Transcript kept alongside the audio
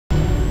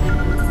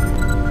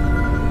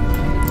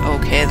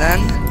then.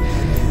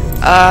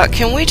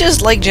 Can we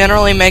just, like,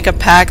 generally make a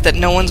pact that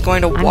no one's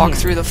going to walk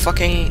through the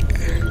fucking...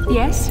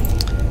 Yes?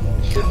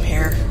 Come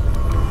here.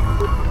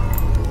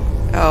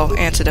 Oh,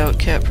 antidote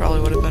kit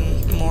probably would have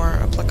been more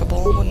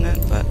applicable, wouldn't it?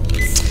 But...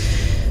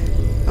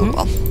 oh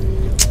well.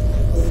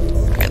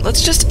 Alright,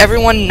 let's just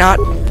everyone not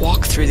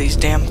walk through these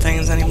damn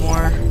things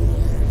anymore.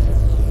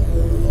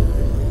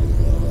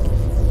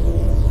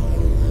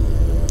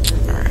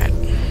 Alright.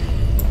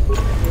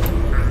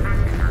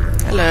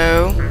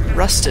 Hello.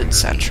 Rusted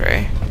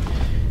sentry.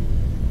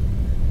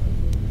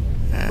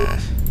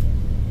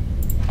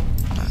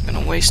 Not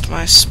gonna waste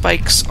my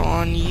spikes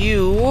on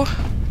you.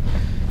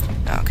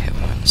 Okay, we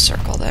went in a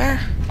circle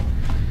there.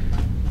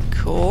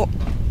 Cool.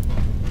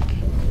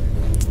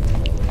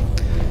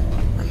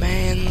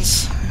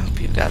 Remains. I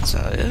hope you got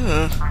some.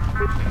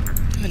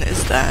 Even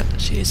is that?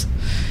 Jeez.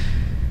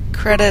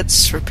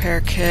 Credits.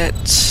 Repair kit.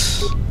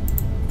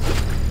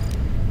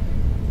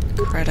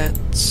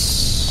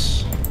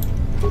 Credits.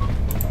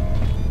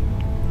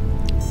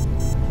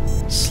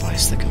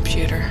 Slice the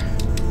computer.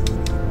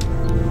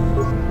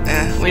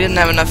 We didn't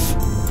have enough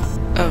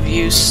of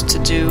use to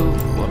do.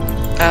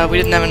 We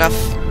didn't have enough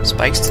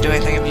spikes to do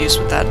anything of use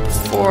with that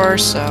before,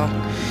 so.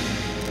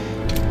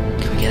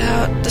 Can we get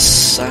out this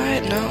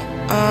side? No.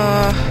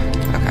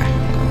 Okay.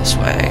 Go this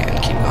way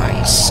and keep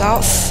going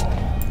south.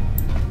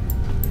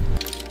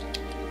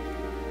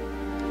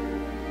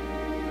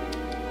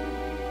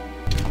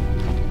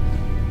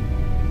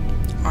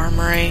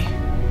 Armory.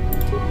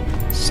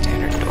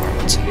 Standard door.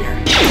 What's in here?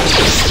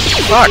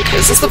 Fuck!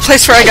 Is this the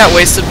place where I got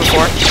wasted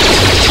before?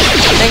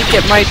 I think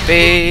it might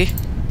be.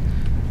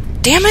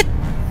 Damn it!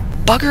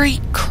 Buggery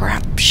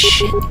crap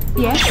shit.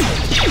 Yes?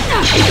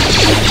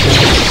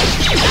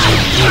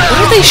 What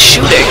are they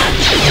shooting?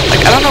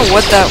 Like, I don't know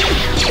what that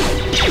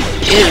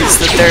is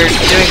that they're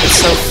doing that's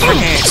so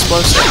freaking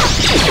explosive.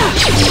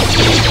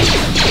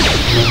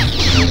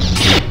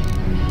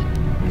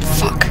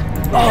 Fuck.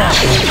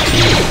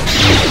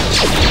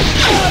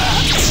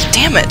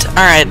 Damn it.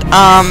 Alright,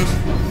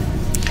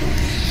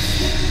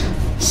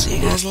 see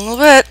you guys in a little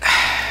bit.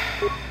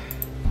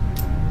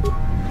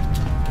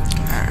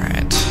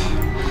 Alright.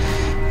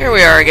 Here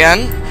we are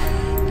again.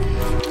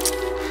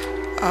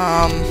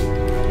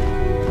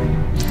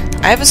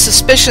 I have a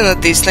suspicion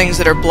that these things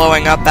that are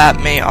blowing up at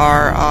me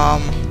are,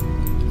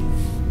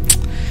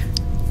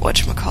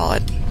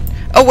 whatchamacallit.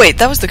 Oh wait,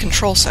 that was the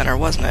control center,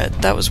 wasn't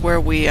it? That was where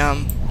we,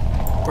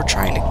 were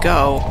trying to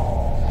go,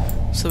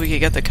 so we could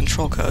get the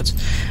control codes.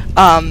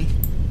 I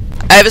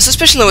have a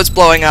suspicion that what's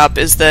blowing up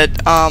is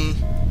that,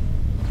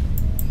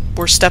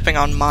 we're stepping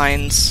on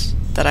mines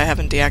that I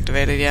haven't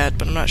deactivated yet,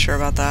 but I'm not sure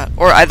about that.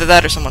 Or either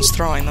that or someone's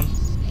throwing them.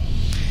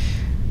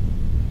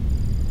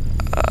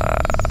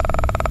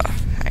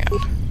 Hang on.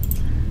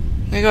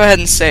 I'm gonna go ahead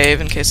and save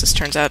in case this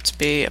turns out to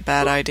be a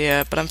bad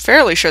idea, but I'm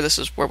fairly sure this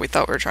is where we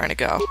thought we were trying to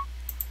go.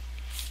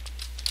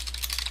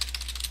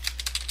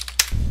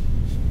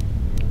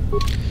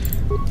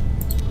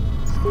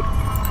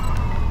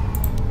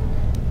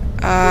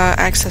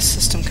 Access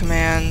system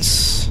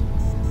commands.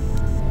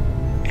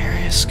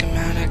 Area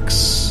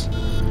schematics.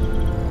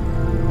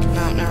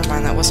 No, never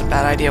mind, that was a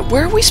bad idea.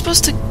 Where are we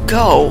supposed to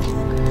go?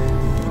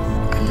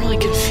 I'm really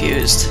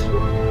confused.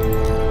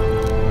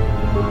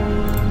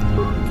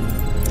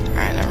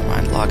 Alright, never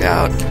mind, log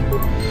out.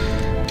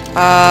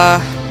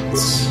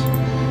 Let's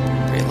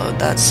reload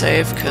that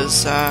save,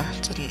 because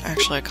it didn't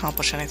actually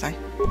accomplish anything.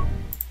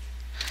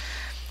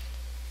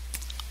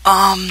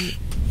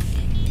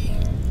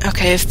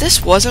 Okay, if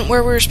this wasn't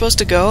where we were supposed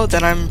to go,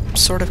 then I'm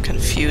sort of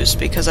confused,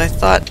 because I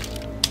thought...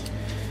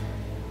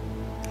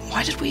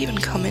 Why did we even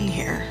come in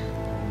here?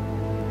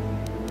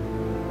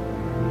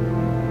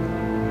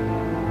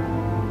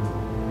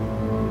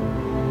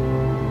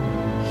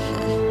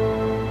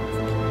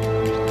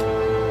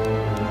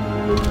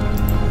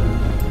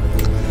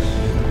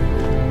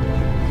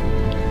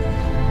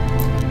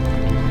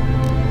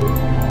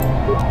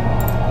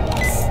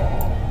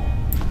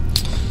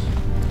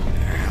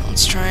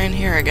 Let's try in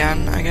here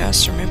again, I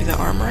guess, or maybe the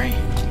armory?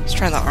 Let's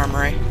try the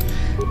armory.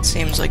 It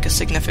seems like a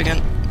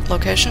significant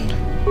location.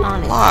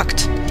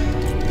 Unlocked.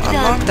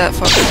 Unlock that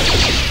fucker.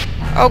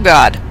 Oh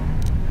god.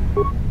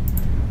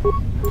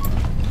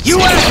 You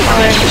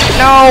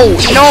No!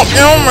 No!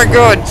 Oh my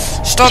god!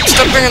 Stop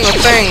stepping in the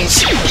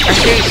things! I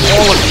hate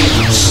all of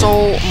you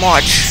so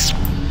much.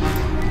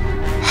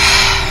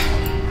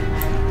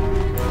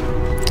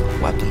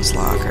 Weapons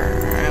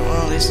locker. Alright,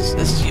 well, this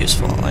is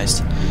useful at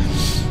least.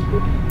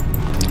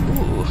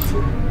 Ooh.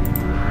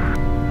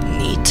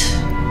 Neat.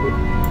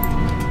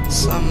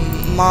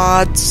 Some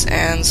mods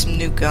and some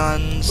new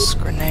guns,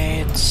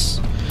 grenades.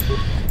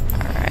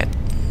 Alright.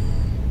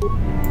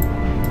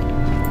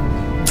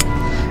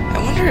 I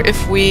wonder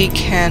if we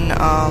can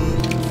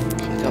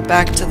go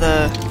back to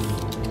the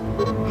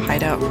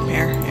hideout from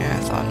here. Yeah,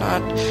 I thought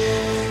not.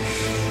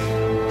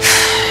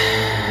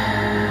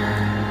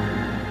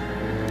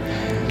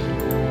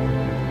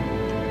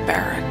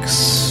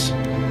 Barracks.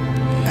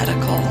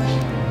 Medical.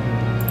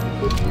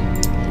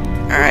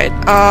 Alright,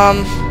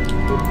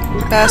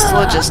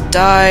 Bastila just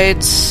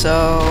died,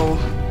 so...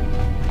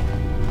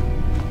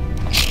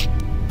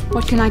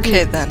 What can I do?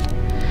 Okay then.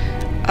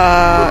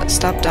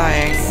 Stop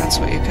dying. That's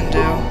what you can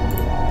do.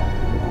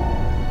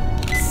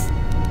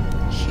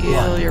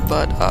 Heal your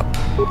butt up.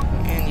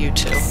 And you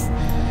too.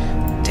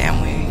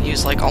 Damn, we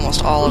used like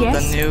almost all of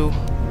the new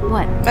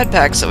med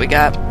packs that we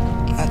got.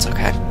 That's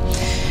okay.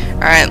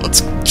 Alright,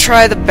 let's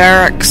try the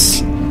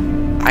barracks,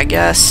 I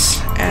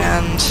guess,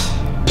 and...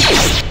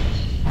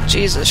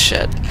 Jesus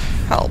shit.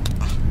 Help.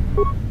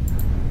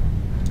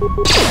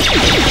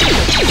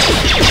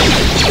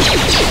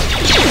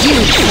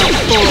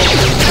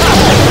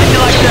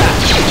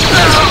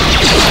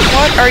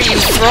 What are you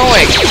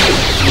throwing?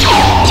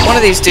 One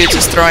of these dudes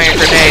is throwing a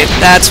grenade.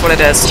 That's what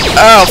it is.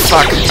 Oh,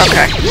 fuck.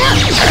 Okay.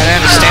 Alright, I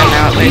understand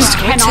now at least.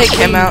 Can we take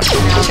him out?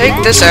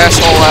 Take this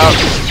asshole out.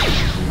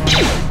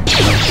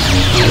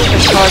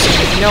 You're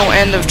causing no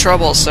end of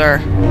trouble, sir.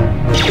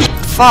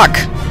 Fuck.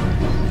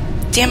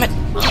 Damn it.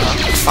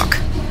 Fuck.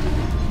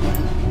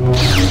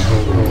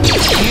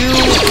 You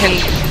can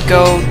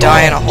go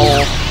die in a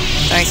hole.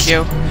 Thank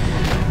you.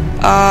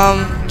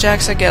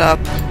 Jaxa, get up.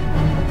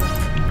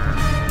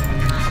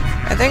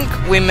 I think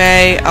we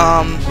may,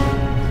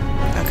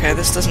 okay,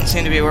 this doesn't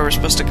seem to be where we're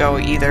supposed to go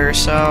either,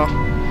 so...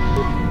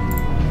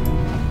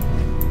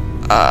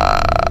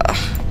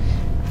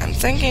 I'm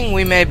thinking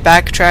we may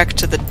backtrack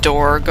to the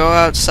door, go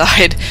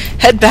outside,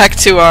 head back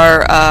to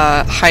our,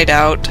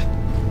 hideout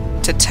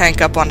to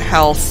tank up on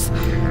health,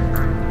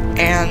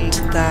 and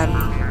then,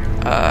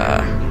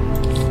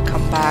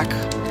 come back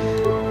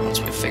once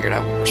we figured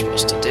out what we're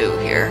supposed to do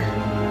here.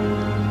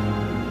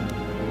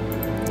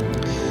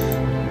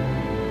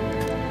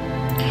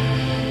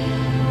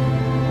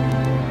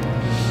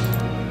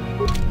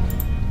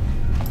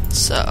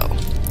 So,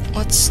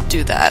 let's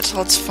do that.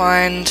 Let's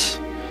find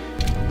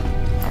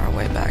our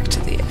way back to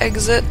the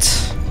exit.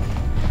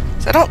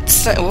 So I don't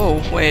think...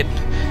 Whoa, wait.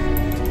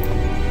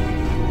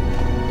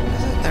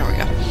 There we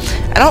go.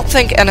 I don't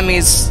think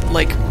enemies,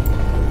 like,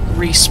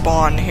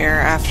 respawn here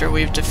after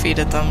we've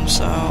defeated them,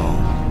 so...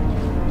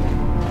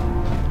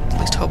 At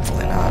least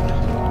hopefully not.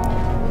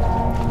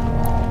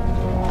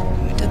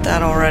 We did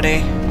that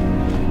already.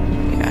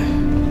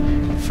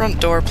 Yeah. Front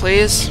door,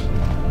 please.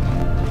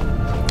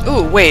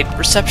 Ooh, wait,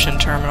 reception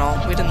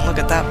terminal. We didn't look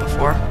at that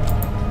before.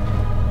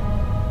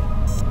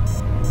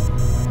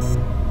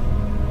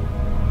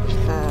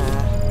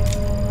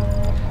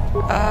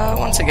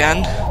 Once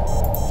again,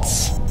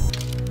 let's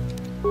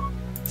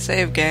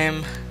save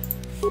game.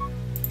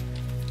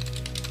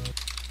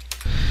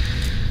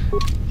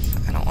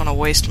 I don't want to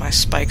waste my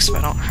spikes if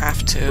I don't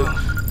have to.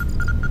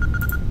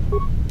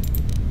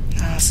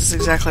 No, this is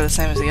exactly the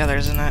same as the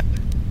others, isn't it?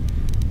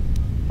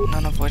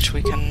 None of which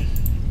we can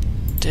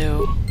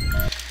do.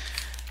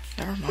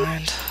 Never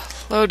mind.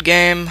 Load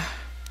game.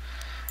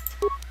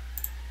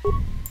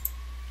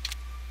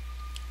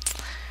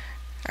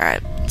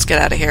 Alright, let's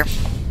get out of here.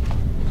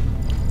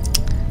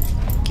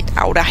 Get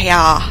out of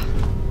here.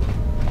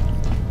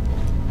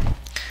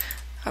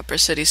 Upper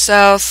City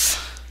South.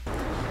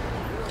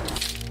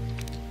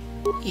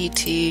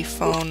 ET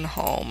phone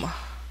home.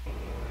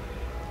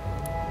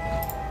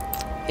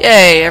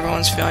 Yay,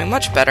 everyone's feeling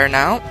much better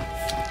now.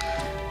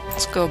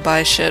 Let's go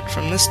buy shit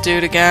from this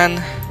dude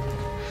again.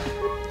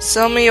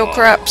 Sell me your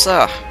crap,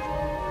 sir.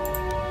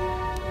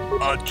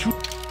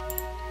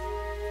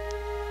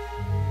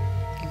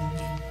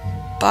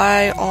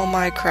 Buy all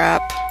my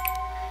crap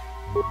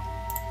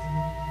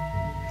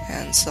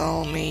and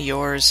sell me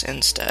yours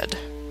instead.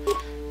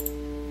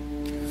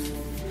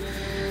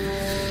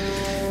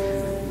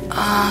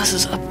 This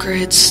is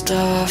upgrade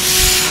stuff.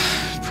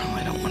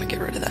 Probably don't want to get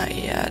rid of that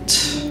yet.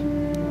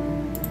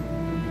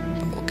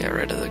 But we'll get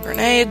rid of the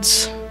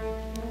grenades.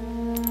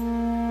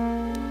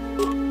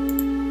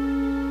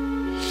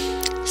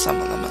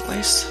 Some of them, at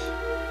least.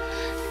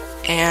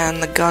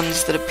 And the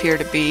guns that appear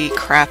to be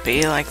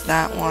crappy, like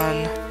that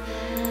one.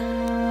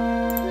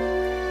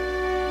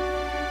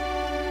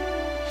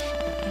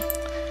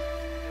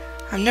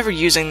 I'm never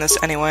using this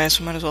anyway,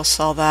 so I might as well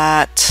sell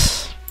that.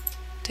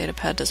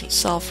 Datapad doesn't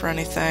sell for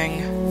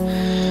anything.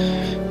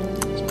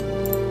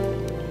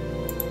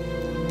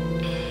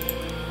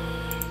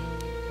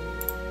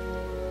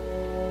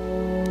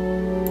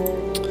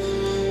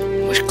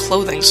 I wish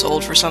clothing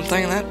sold for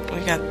something. That we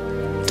got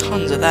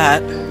tons of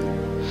that.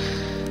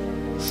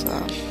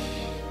 So.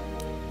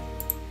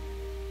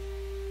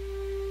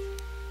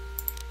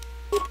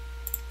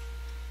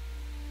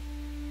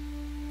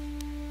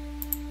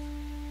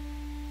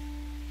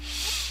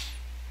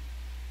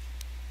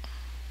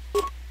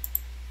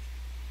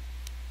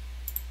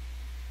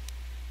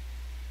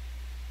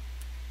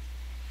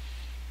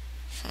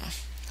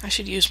 I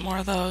should use more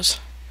of those.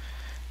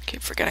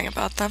 Keep forgetting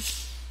about them.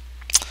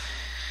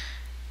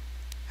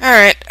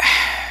 Alright.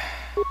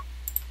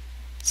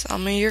 Sell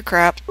me your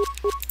crap.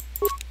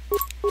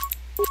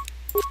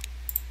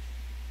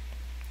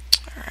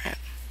 Alright.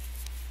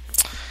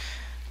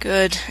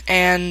 Good.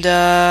 And,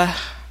 I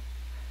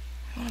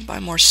want to buy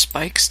more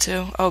spikes,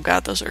 too. Oh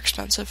god, those are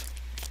expensive.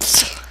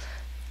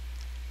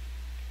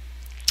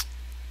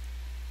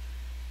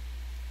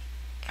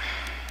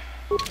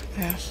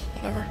 Yeah,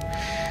 whatever.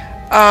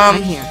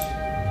 I'm here.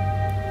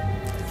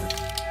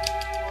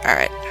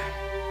 Alright.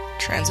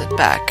 Transit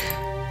back.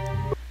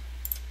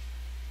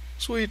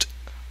 Sweet.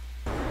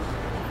 And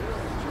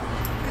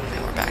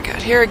then we're back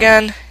out here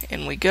again.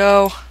 In we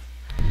go.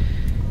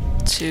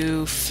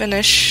 To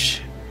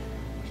finish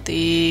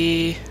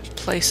the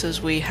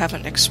places we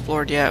haven't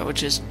explored yet,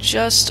 which is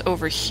just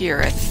over here,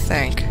 I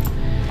think.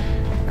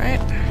 Right?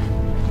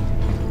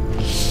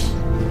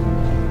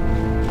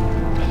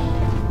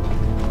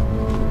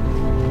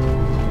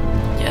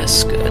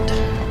 Yes, good.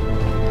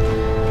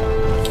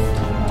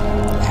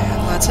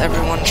 And let's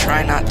everyone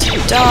try not to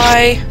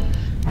die.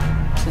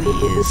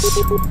 Please.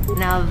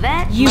 Now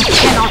that you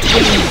cannot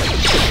win.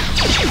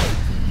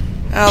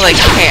 Well, they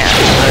can,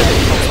 but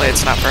hopefully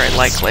it's not very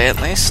likely,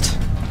 at least.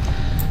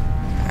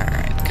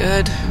 Alright,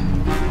 good.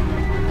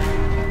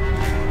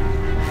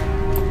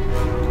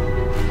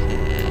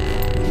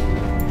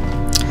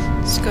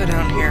 Let's go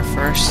down here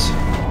first.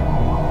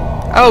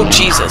 Oh,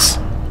 Jesus.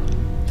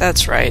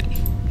 That's right.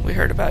 We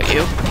heard about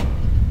you.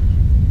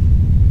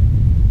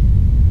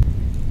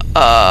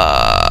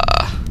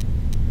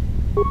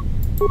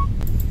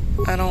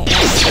 I don't want to.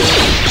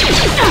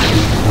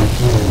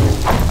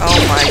 Oh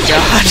my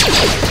god.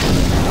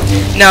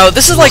 No,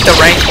 this is like the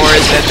Rancor,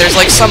 isn't it? There's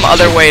like some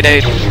other way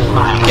to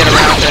get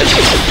around it.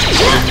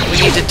 We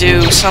need to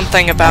do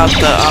something about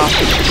the,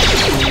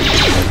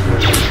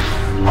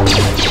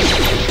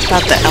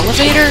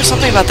 elevator?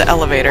 Something about the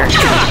elevator.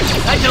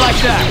 How'd you like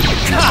that?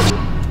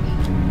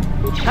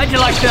 How'd you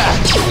like that?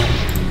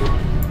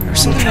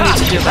 There's something we need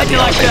to do about the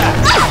elevator.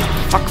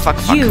 Fuck, fuck,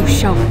 fuck. You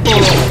shall fall.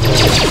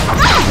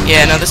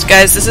 Yeah, no, this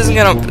isn't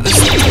gonna,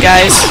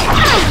 guys,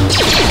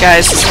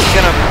 this isn't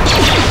gonna,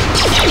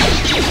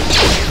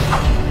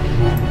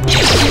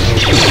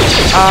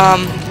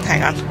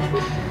 hang on.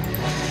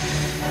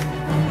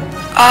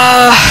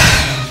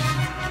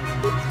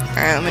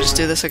 Alright, let me just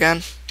do this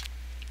again.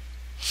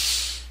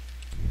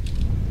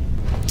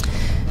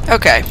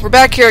 Okay, we're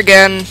back here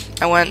again.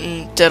 I went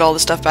and did all the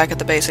stuff back at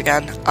the base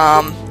again.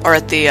 Or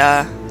at the,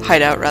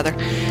 hideout, rather.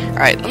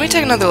 Alright, let me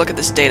take another look at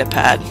this data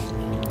pad.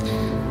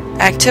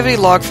 Activity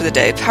log for the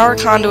day. Power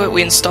conduit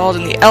we installed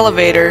in the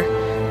elevator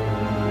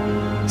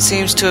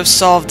seems to have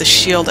solved the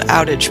shield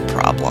outage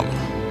problem.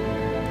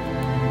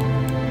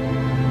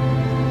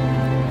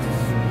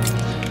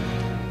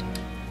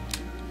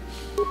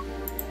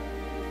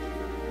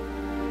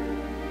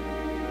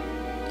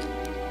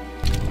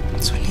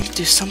 So we need to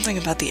do something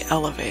about the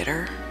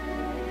elevator.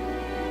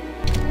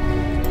 I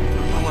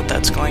don't know what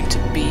that's going to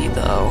be,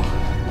 though.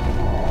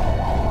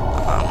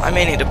 I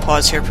may need to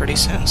pause here pretty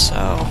soon, so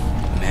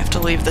I may have to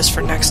leave this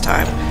for next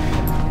time.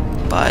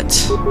 But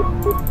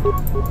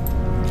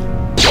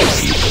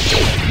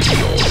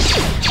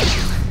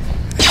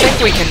I think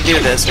we can do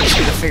this. We just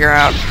need to figure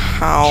out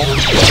how.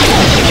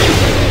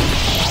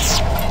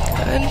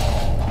 Good.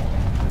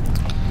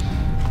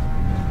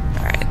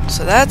 Alright,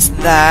 so that's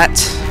that.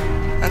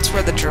 That's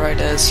where the droid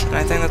is, and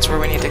I think that's where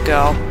we need to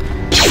go.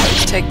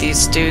 Let's take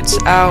these dudes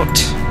out.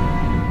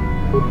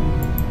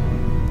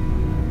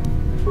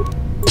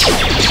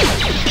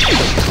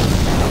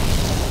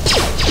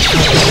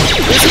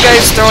 Who's the guy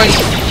who's throwing...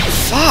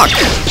 Fuck!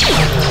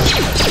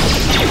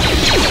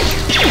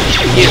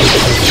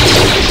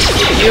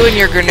 You and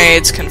your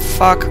grenades can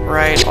fuck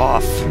right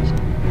off.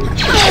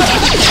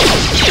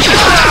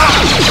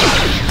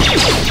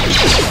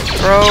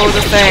 Throw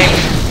the thing.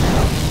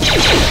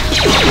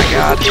 Oh my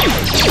god.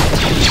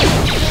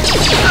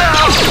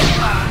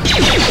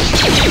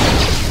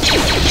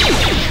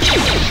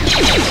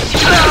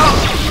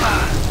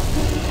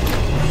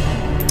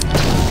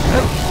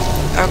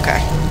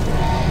 Okay.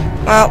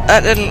 Well,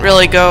 that didn't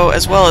really go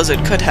as well as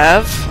it could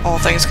have, all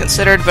things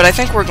considered, but I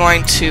think we're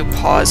going to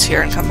pause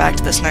here and come back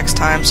to this next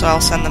time, so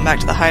I'll send them back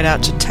to the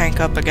hideout to tank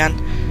up again.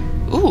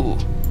 Ooh!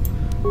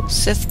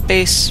 Sith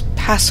base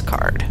pass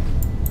card.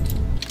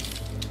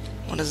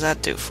 What does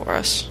that do for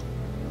us?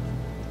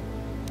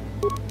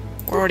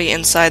 We're already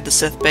inside the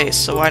Sith base,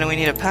 so why do we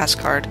need a pass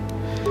card?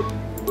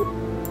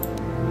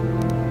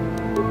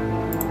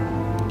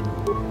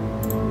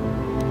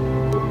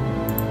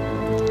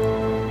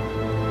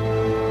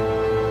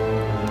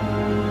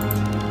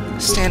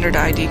 Standard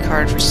ID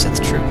card for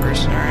Sith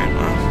troopers. Alright,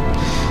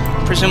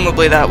 well,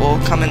 presumably that will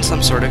come in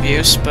some sort of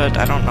use, but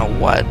I don't know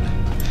what.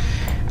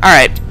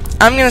 Alright,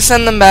 I'm gonna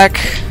send them back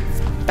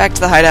to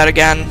the hideout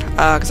again,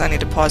 because I need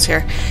to pause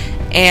here.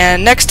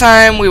 And next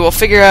time we will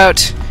figure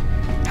out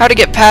how to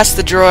get past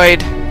the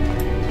droid,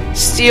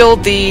 steal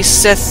the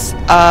Sith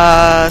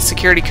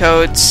security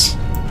codes.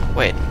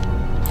 Wait.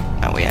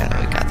 Oh, we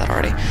got that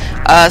already.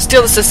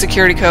 Steal the Sith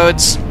security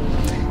codes,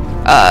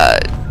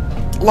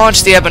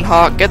 launch the Ebon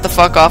Hawk, get the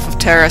fuck off of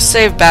Terra,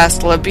 save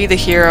Bastila, be the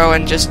hero,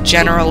 and just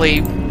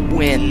generally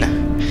win.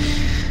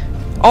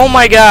 Oh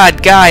my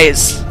god,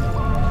 guys.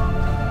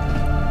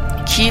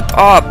 Keep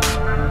up.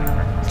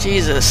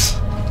 Jesus.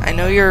 I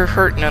know you're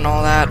hurting and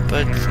all that,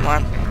 but come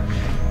on.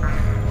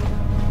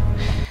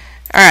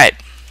 Alright.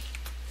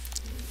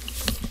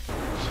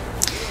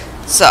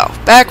 So,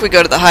 back we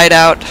go to the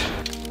hideout.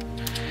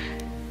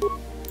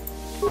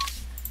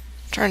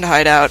 Return to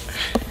hideout.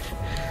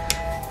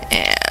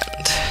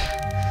 And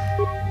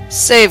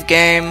save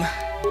game.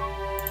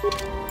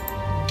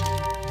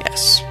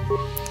 Yes.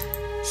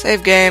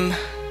 Save game.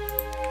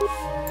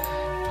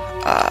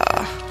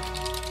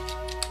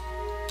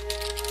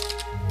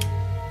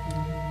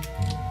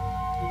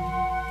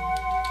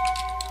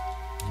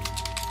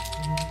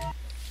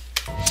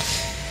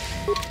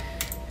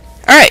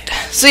 Alright,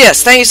 so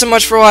yes, thank you so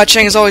much for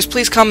watching. As always,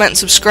 please comment and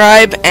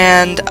subscribe,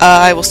 and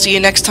I will see you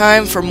next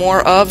time for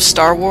more of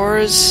Star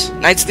Wars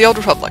Knights of the Old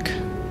Republic.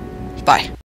 Bye.